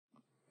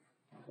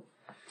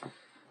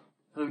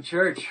Hello,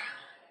 church.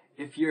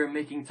 If you're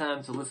making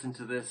time to listen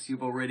to this,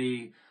 you've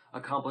already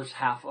accomplished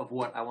half of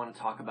what I want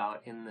to talk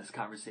about in this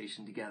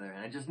conversation together.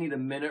 And I just need a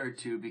minute or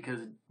two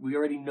because we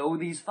already know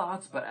these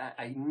thoughts, but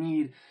I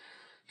need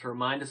to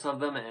remind us of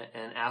them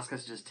and ask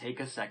us to just take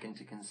a second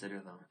to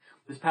consider them.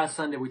 This past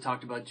Sunday, we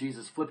talked about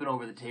Jesus flipping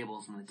over the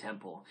tables in the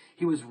temple.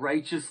 He was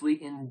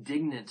righteously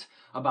indignant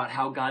about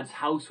how God's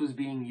house was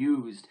being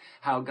used,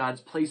 how God's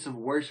place of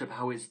worship,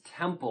 how his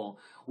temple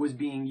was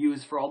being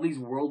used for all these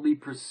worldly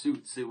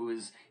pursuits. It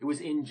was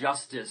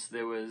injustice.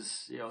 There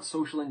was,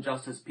 social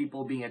injustice,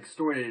 people being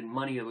extorted,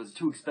 money that was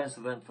too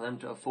expensive for them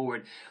to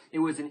afford. It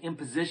was an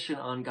imposition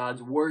on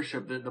God's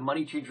worship. The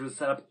money changer was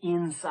set up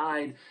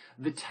inside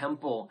the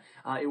temple.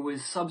 It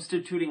was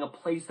substituting a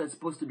place that's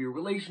supposed to be a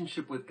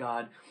relationship with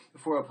God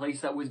for a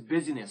place that was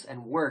busyness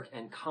and work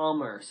and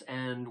commerce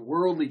and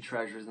worldly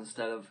treasures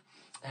instead of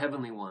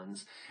heavenly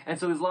ones. And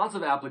so there's lots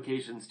of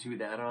applications to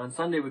that. And on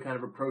Sunday we kind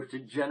of approached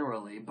it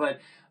generally, but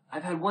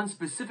I've had one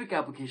specific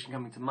application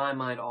coming to my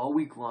mind all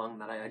week long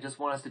that I just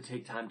want us to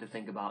take time to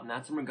think about, and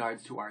that's in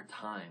regards to our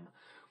time.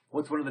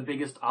 What's one of the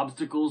biggest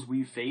obstacles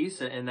we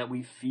face and that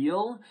we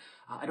feel?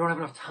 I don't have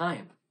enough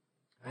time.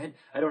 Right?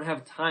 I don't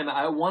have time.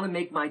 I want to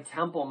make my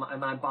temple,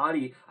 my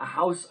body, a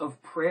house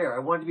of prayer. I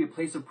want it to be a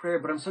place of prayer,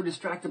 but I'm so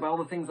distracted by all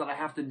the things that I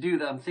have to do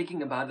that I'm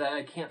thinking about that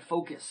I can't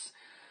focus.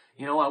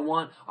 I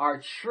want our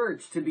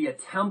church to be a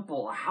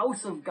temple, a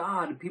house of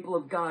God, people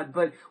of God,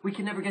 but we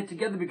can never get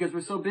together because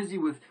we're so busy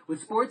with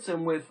sports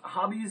and with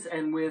hobbies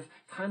and with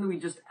time that we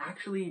just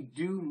actually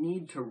do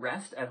need to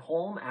rest at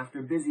home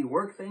after busy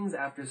work things,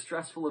 after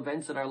stressful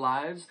events in our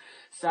lives.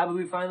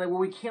 Sadly, we find that,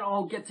 we can't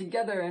all get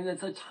together, and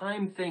it's a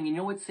time thing. And you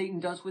know what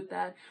Satan does with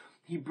that?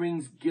 He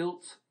brings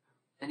guilt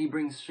and he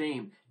brings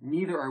shame,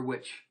 neither of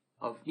which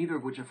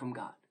are from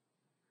God.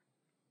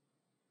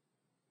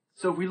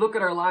 So if we look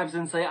at our lives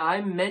and say,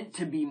 I'm meant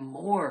to be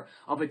more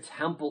of a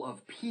temple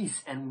of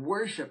peace and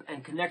worship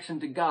and connection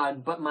to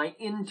God, but my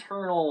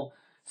internal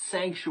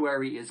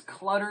sanctuary is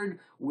cluttered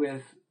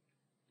with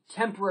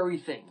temporary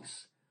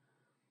things,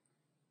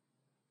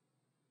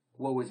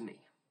 woe is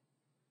me.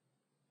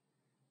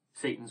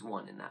 Satan's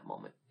won in that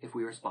moment if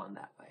we respond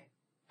that way.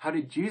 How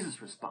did Jesus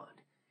respond?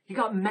 He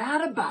got mad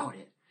about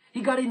it. He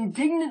got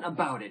indignant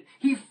about it.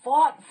 He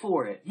fought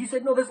for it. He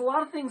said, no, there's a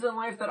lot of things in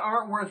life that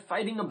aren't worth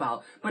fighting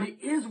about, but it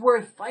is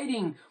worth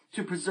fighting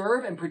to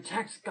preserve and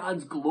protect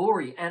God's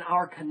glory and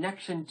our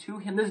connection to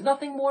him. There's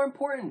nothing more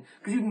important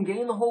because you can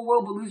gain the whole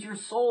world but lose your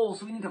soul,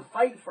 so we need to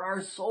fight for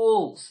our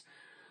souls.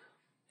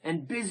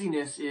 And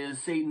busyness is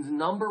Satan's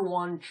number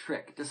one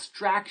trick.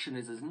 Distraction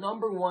is his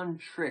number one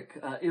trick.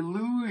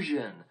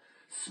 Illusion,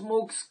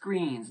 smoke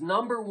screens,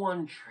 number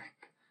one trick.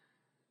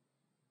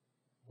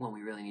 When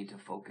we really need to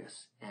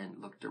focus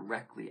and look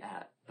directly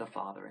at the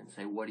Father and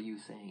say, what are you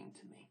saying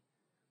to me?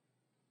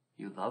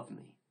 You love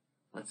me.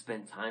 Let's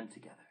spend time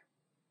together.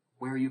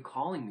 Where are you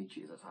calling me,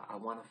 Jesus? I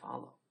want to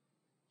follow.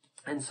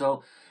 And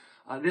so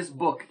this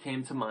book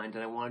came to mind,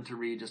 and I wanted to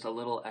read just a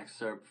little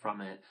excerpt from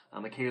it.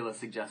 Michaela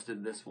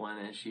suggested this one,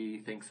 and she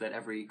thinks that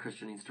every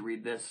Christian needs to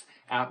read this.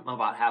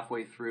 About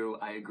halfway through,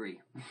 I agree.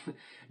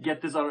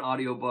 Get this on an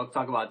audiobook.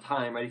 Talk about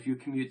time, right? If you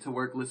commute to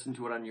work, listen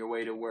to it on your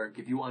way to work.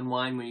 If you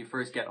unwind when you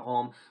first get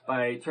home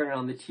by turning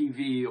on the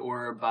TV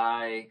or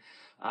by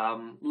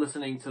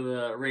listening to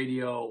the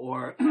radio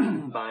or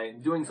by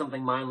doing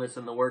something mindless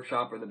in the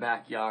workshop or the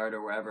backyard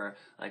or wherever,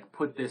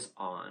 put this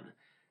on.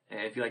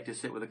 And if you like to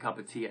sit with a cup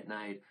of tea at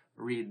night,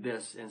 read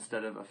this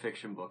instead of a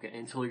fiction book.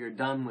 Until you're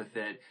done with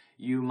it,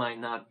 you might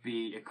not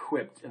be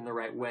equipped in the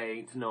right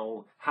way to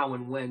know how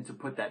and when to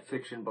put that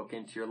fiction book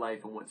into your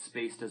life and what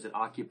space does it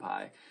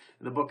occupy.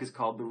 The book is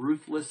called The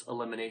Ruthless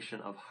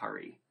Elimination of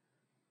Hurry.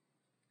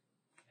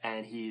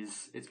 And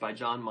it's by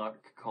John Mark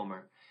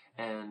Comer.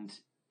 And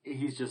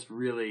he's just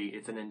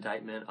it's an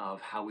indictment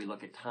of how we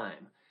look at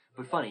time.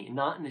 But funny,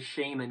 not in a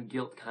shame and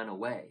guilt kind of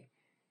way.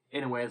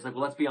 In a way, it's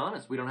let's be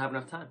honest, we don't have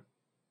enough time.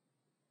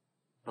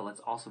 But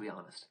let's also be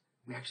honest.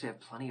 We actually have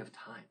plenty of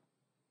time.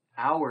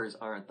 Hours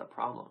aren't the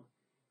problem.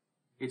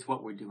 It's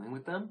what we're doing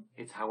with them.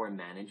 It's how we're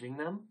managing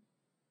them.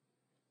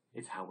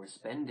 It's how we're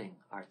spending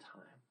our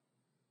time.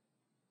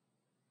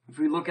 If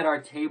we look at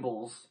our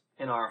tables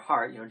in our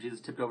heart,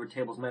 Jesus tipped over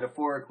tables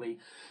metaphorically,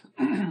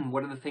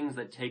 what are the things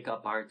that take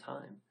up our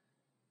time?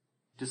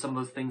 Do some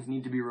of those things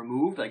need to be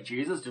removed? Like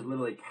Jesus just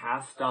literally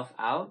cast stuff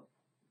out?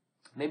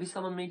 Maybe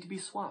some of them need to be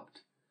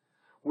swapped.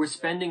 We're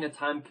spending a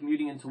time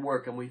commuting into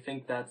work and we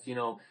think that's,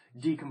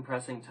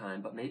 decompressing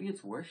time, but maybe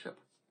it's worship.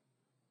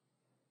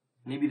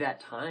 Maybe that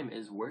time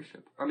is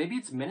worship. Or maybe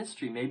it's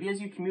ministry. Maybe as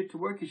you commute to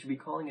work, you should be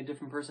calling a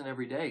different person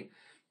every day.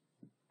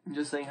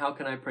 Just saying, how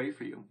can I pray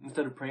for you?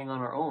 Instead of praying on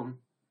our own,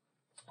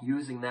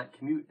 using that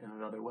commute in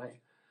another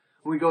way.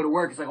 When we go to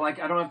work, it's like,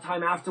 I don't have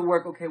time after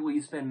work. Okay, well,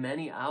 you spend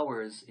many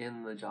hours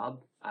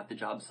at the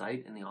job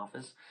site, in the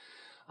office.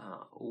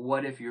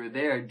 What if you're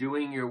there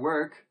doing your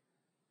work,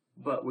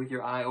 but with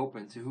your eye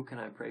open to who can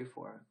I pray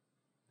for?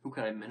 Who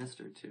can I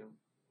minister to?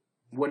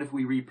 What if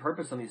we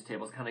repurpose on these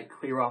tables, kind of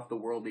clear off the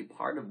worldly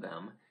part of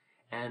them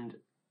and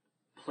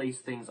place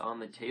things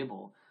on the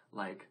table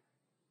like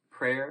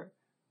prayer,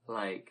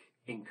 like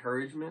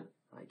encouragement,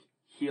 like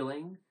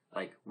healing,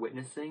 like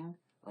witnessing,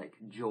 like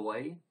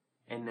joy,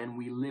 and then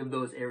we live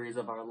those areas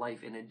of our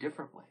life in a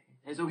different way.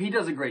 And so he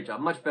does a great job,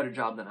 much better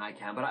job than I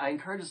can, but I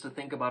encourage us to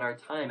think about our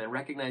time and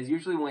recognize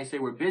usually when we say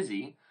we're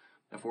busy,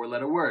 a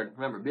four-letter word,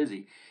 remember,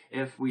 busy,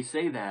 if we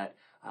say that,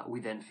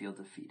 we then feel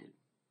defeated.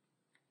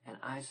 And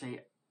I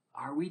say,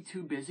 are we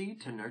too busy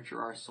to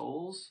nurture our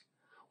souls?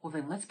 Well,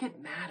 then let's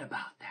get mad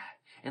about that.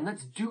 And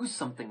let's do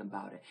something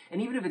about it. And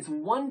even if it's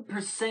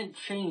 1%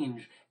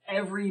 change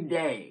every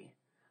day,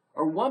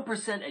 or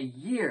 1% a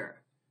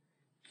year,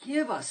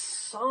 give us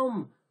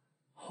some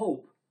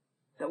hope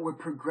that we're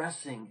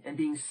progressing and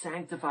being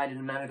sanctified in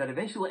a manner that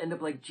eventually will end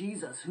up like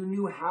Jesus, who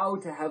knew how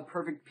to have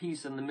perfect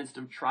peace in the midst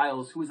of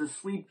trials, who was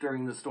asleep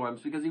during the storms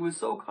because he was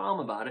so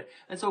calm about it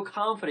and so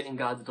confident in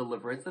God's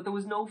deliverance that there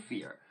was no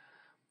fear.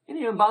 He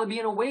didn't even bother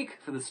being awake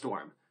for the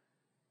storm.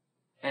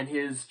 And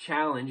his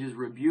challenge, his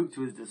rebuke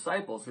to his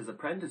disciples, his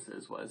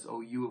apprentices, was,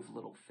 "Oh, you of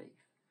little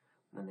faith."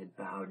 And then they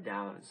bowed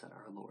down and said,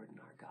 "Our Lord and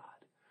our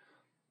God."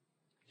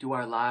 Do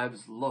our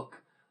lives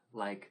look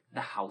like the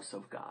house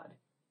of God?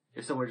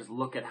 If someone just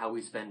look at how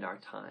we spend our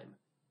time.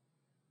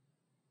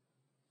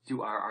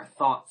 Do our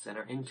thoughts and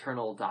our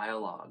internal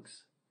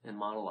dialogues and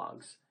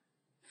monologues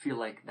feel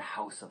like the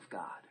house of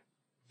God?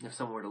 If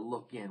someone were to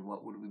look in,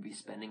 what would we be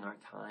spending our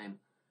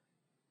time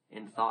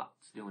in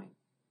thoughts doing?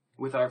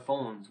 With our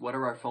phones, what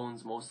are our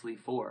phones mostly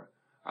for?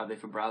 Are they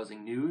for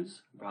browsing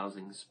news,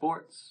 browsing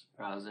sports,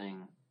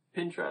 browsing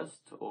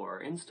Pinterest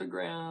or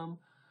Instagram?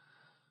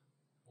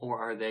 Or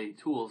are they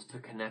tools to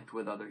connect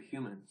with other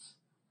humans?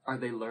 Are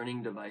they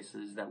learning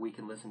devices that we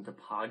can listen to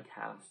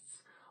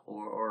podcasts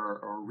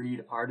or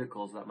read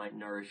articles that might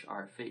nourish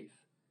our faith?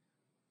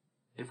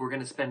 If we're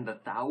going to spend the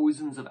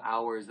thousands of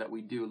hours that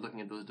we do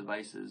looking at those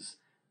devices,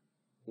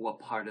 what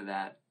part of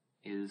that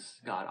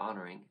is God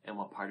honoring and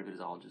what part of it is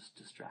all just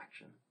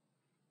distraction?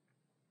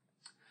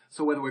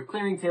 So whether we're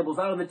clearing tables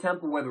out of the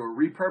temple, whether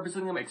we're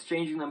repurposing them,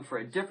 exchanging them for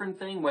a different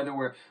thing, whether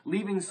we're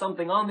leaving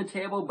something on the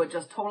table but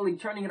just totally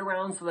turning it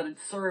around so that it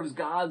serves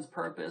God's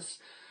purpose,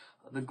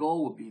 the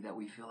goal will be that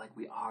we feel like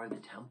we are the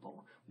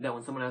temple. That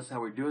when someone asks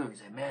how we're doing, we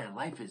say, man,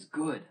 life is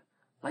good.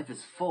 Life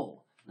is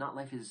full. Not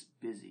life is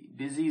busy.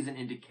 Busy is an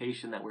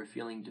indication that we're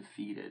feeling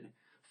defeated.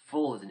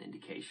 Full is an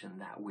indication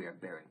that we're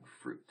bearing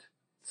fruit.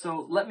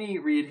 So let me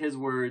read his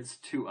words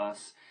to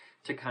us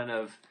to kind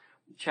of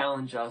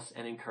challenge us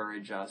and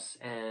encourage us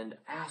and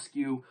ask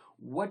you,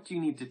 what do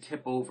you need to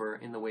tip over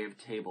in the way of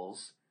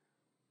tables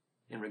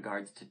in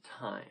regards to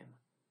time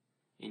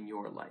in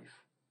your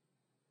life?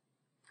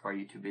 Or are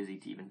you too busy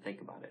to even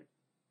think about it?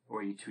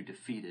 Or are you too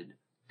defeated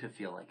to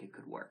feel like it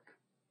could work?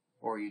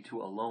 Or are you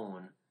too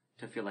alone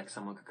to feel like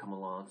someone could come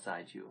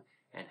alongside you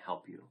and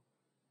help you?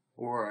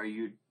 Or are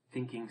you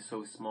thinking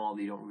so small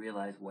that you don't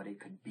realize what it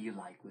could be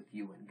like with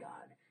you and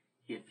God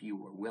if you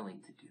were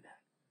willing to do that?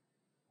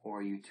 Or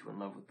are you too in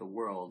love with the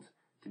world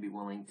to be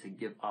willing to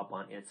give up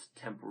on its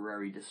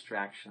temporary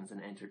distractions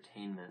and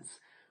entertainments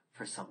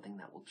for something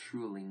that will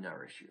truly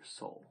nourish your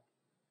soul?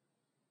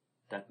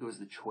 Those are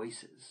the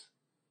choices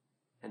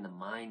and the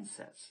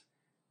mindsets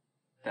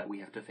that we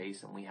have to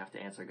face and we have to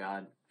answer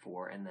God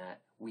for, and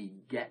that we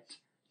get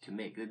to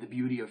make. The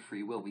beauty of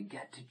free will, we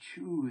get to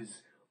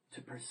choose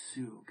to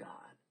pursue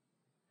God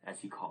as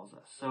he calls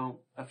us.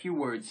 So a few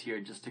words here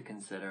just to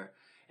consider,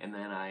 and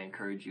then I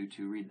encourage you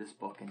to read this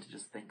book and to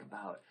just think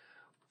about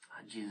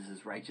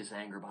Jesus' righteous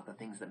anger about the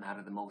things that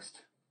matter the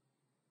most.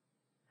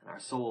 And our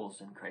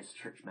souls in Christ's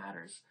church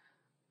matters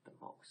the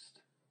most.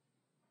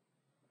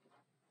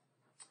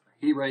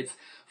 He writes,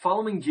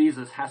 following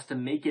Jesus has to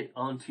make it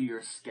onto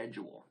your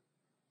schedule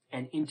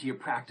and into your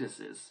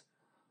practices,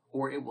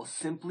 or it will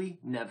simply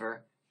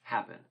never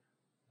happen.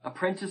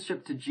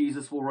 Apprenticeship to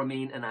Jesus will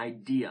remain an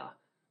idea,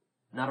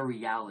 not a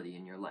reality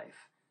in your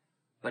life.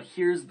 But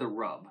here's the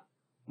rub.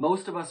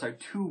 Most of us are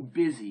too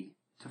busy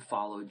to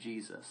follow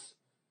Jesus.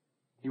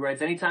 He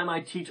writes, anytime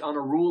I teach on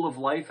a rule of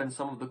life and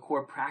some of the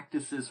core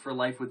practices for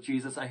life with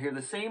Jesus, I hear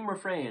the same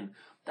refrain.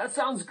 That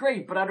sounds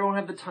great, but I don't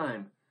have the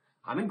time.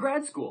 I'm in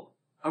grad school.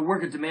 I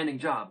work a demanding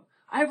job.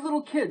 I have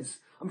little kids.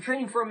 I'm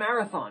training for a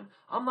marathon.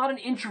 I'm not an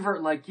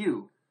introvert like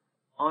you.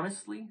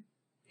 Honestly,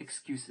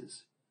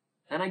 excuses.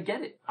 And I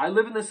get it. I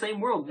live in the same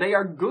world. They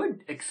are good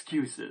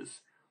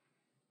excuses.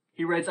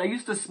 He writes, I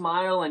used to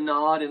smile and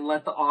nod and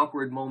let the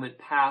awkward moment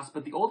pass,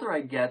 but the older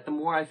I get, the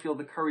more I feel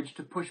the courage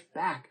to push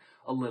back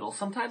a little.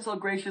 Sometimes I'll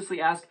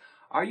graciously ask,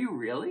 are you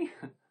really?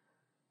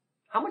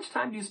 How much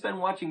time do you spend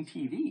watching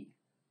TV?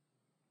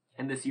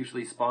 And this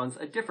usually spawns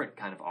a different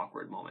kind of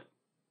awkward moment.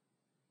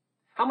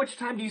 How much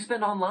time do you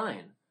spend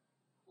online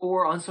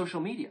or on social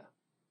media?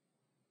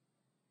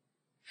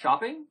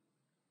 Shopping?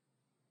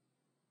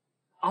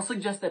 I'll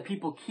suggest that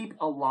people keep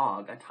a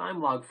log, a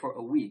time log for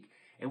a week,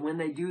 and when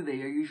they do,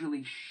 they are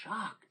usually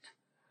shocked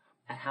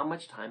at how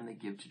much time they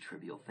give to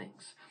trivial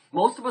things.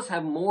 Most of us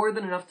have more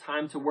than enough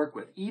time to work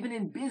with, even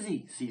in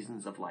busy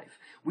seasons of life.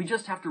 We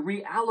just have to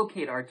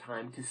reallocate our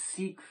time to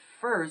seek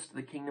first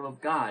the kingdom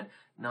of God,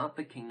 not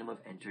the kingdom of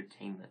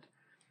entertainment.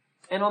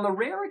 And on the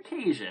rare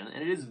occasion,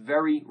 and it is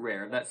very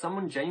rare, that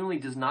someone genuinely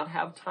does not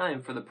have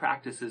time for the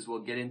practices we'll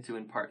get into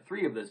in part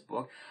 3 of this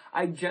book,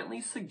 I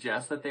gently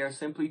suggest that they are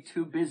simply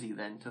too busy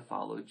then to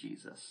follow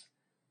Jesus.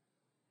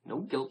 No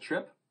guilt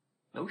trip,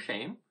 no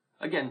shame.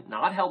 Again,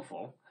 not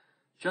helpful,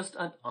 just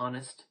an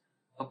honest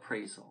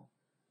appraisal.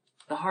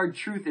 The hard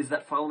truth is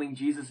that following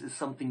Jesus is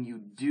something you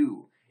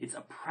do. It's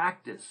a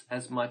practice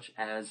as much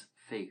as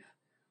faith.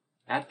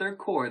 At their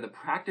core, the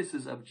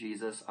practices of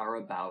Jesus are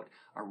about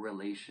a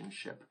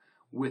relationship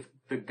with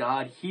the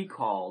God he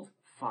called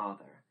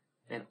Father,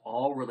 and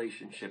all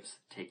relationships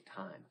take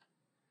time.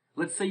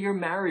 Let's say your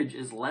marriage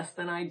is less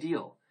than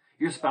ideal.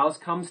 Your spouse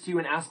comes to you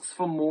and asks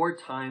for more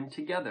time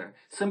together,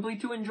 simply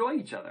to enjoy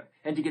each other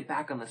and to get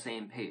back on the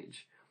same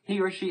page. He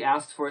or she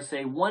asks for,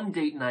 say, 1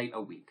 date night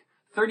a week,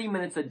 30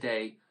 minutes a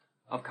day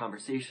of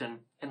conversation,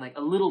 and like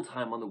a little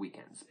time on the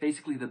weekends.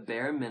 Basically the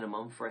bare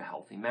minimum for a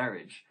healthy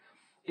marriage.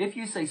 If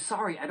you say,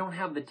 sorry, I don't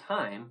have the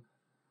time,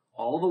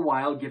 all the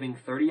while giving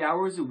 30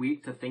 hours a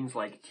week to things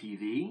like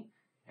TV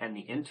and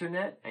the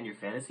internet and your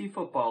fantasy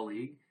football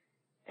league,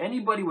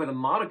 anybody with a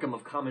modicum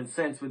of common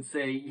sense would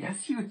say,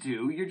 yes, you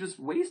do. You're just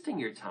wasting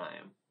your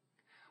time.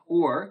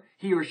 Or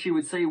he or she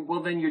would say,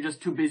 well, then you're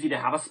just too busy to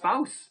have a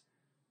spouse.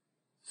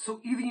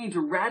 So either you need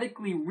to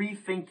radically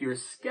rethink your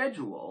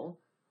schedule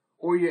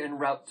or you're en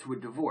route to a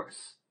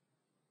divorce.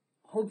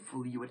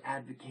 Hopefully you would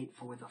advocate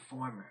for the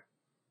former.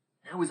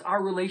 Now, is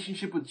our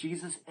relationship with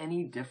Jesus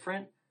any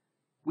different?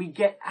 We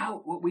get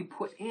out what we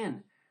put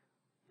in.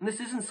 And this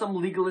isn't some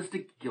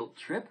legalistic guilt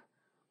trip.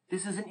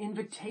 This is an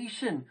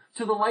invitation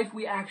to the life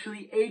we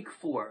actually ache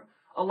for.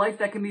 A life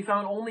that can be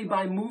found only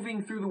by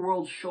moving through the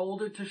world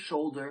shoulder to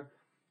shoulder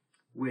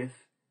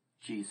with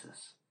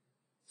Jesus.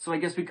 So I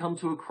guess we come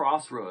to a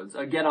crossroads,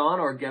 a get on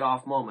or get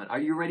off moment. Are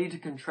you ready to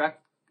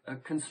construct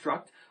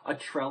a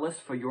trellis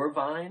for your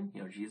vine?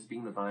 You know, Jesus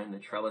being the vine, the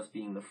trellis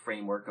being the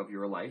framework of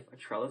your life. A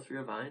trellis for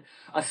your vine.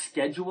 A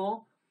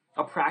schedule,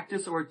 a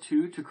practice or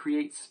two to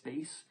create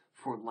space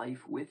for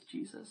life with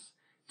Jesus.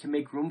 To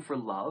make room for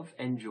love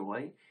and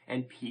joy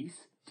and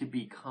peace to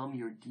become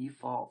your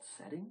default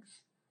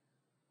settings?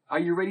 Are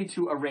you ready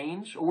to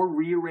arrange or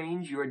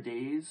rearrange your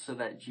days so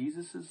that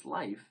Jesus'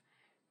 life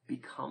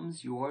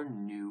becomes your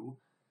new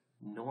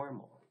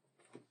normal?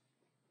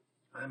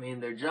 I mean,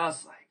 they're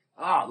just like,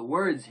 the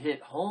words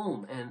hit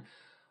home, and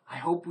I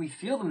hope we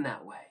feel them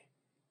that way.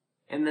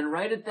 And then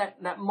right at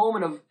that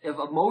moment of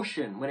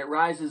emotion, when it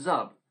rises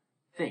up,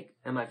 think,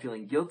 am I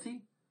feeling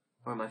guilty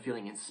or am I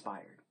feeling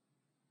inspired?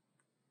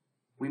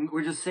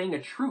 We're just saying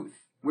a truth.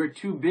 We're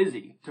too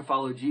busy to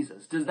follow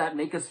Jesus. Does that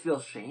make us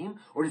feel shame,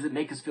 or does it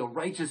make us feel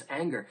righteous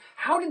anger?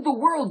 How did the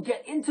world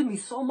get into me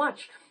so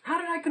much? How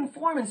did I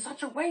conform in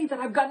such a way that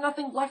I've got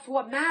nothing left for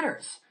what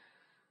matters?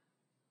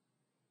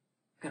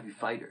 We've got to be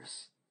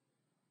fighters.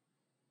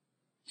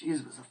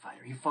 Jesus was a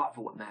fighter. He fought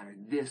for what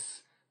mattered.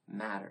 This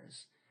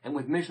matters. And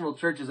with missional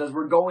churches, as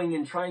we're going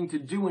and trying to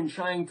do and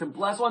trying to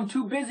bless, I'm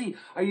too busy.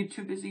 Are you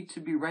too busy to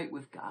be right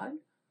with God?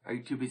 Are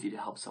you too busy to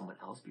help someone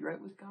else be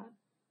right with God?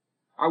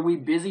 Are we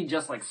busy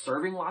just like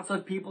serving lots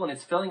of people and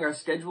it's filling our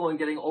schedule and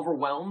getting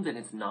overwhelmed and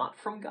it's not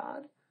from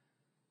God?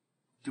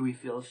 Do we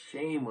feel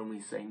shame when we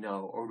say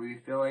no? Or do we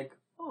feel like,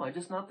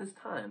 just not this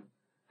time?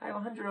 I have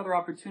 100 other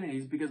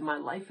opportunities because my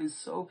life is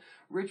so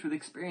rich with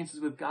experiences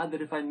with God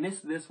that if I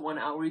miss this one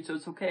outreach,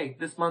 it's okay.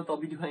 This month I'll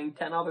be doing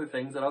 10 other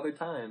things at other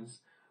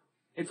times.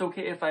 It's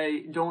okay if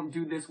I don't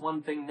do this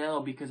one thing now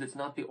because it's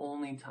not the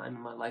only time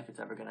in my life it's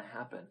ever going to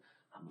happen.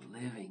 I'm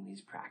living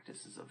these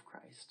practices of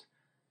Christ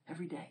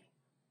every day.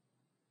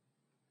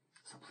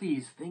 So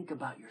please think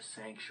about your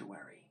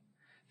sanctuary.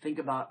 Think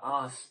about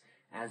us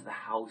as the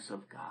house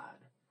of God.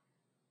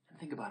 And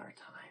think about our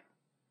time.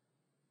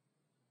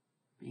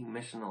 Being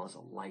missional is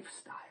a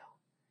lifestyle.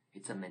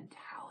 It's a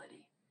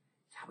mentality.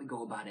 It's how we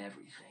go about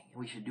everything. And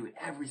we should do it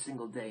every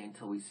single day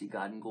until we see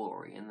God in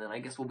glory. And then I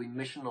guess we'll be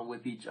missional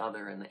with each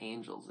other and the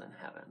angels in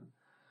heaven.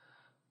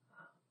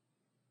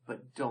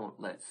 But don't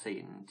let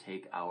Satan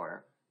take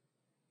our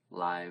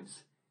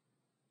lives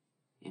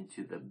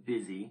into the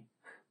busy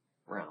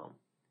realm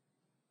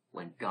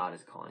when God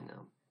is calling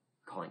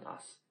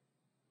us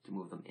to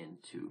move them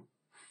into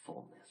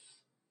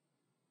fullness.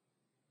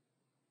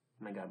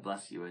 May God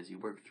bless you as you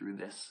work through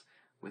this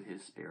with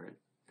His Spirit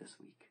this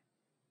week.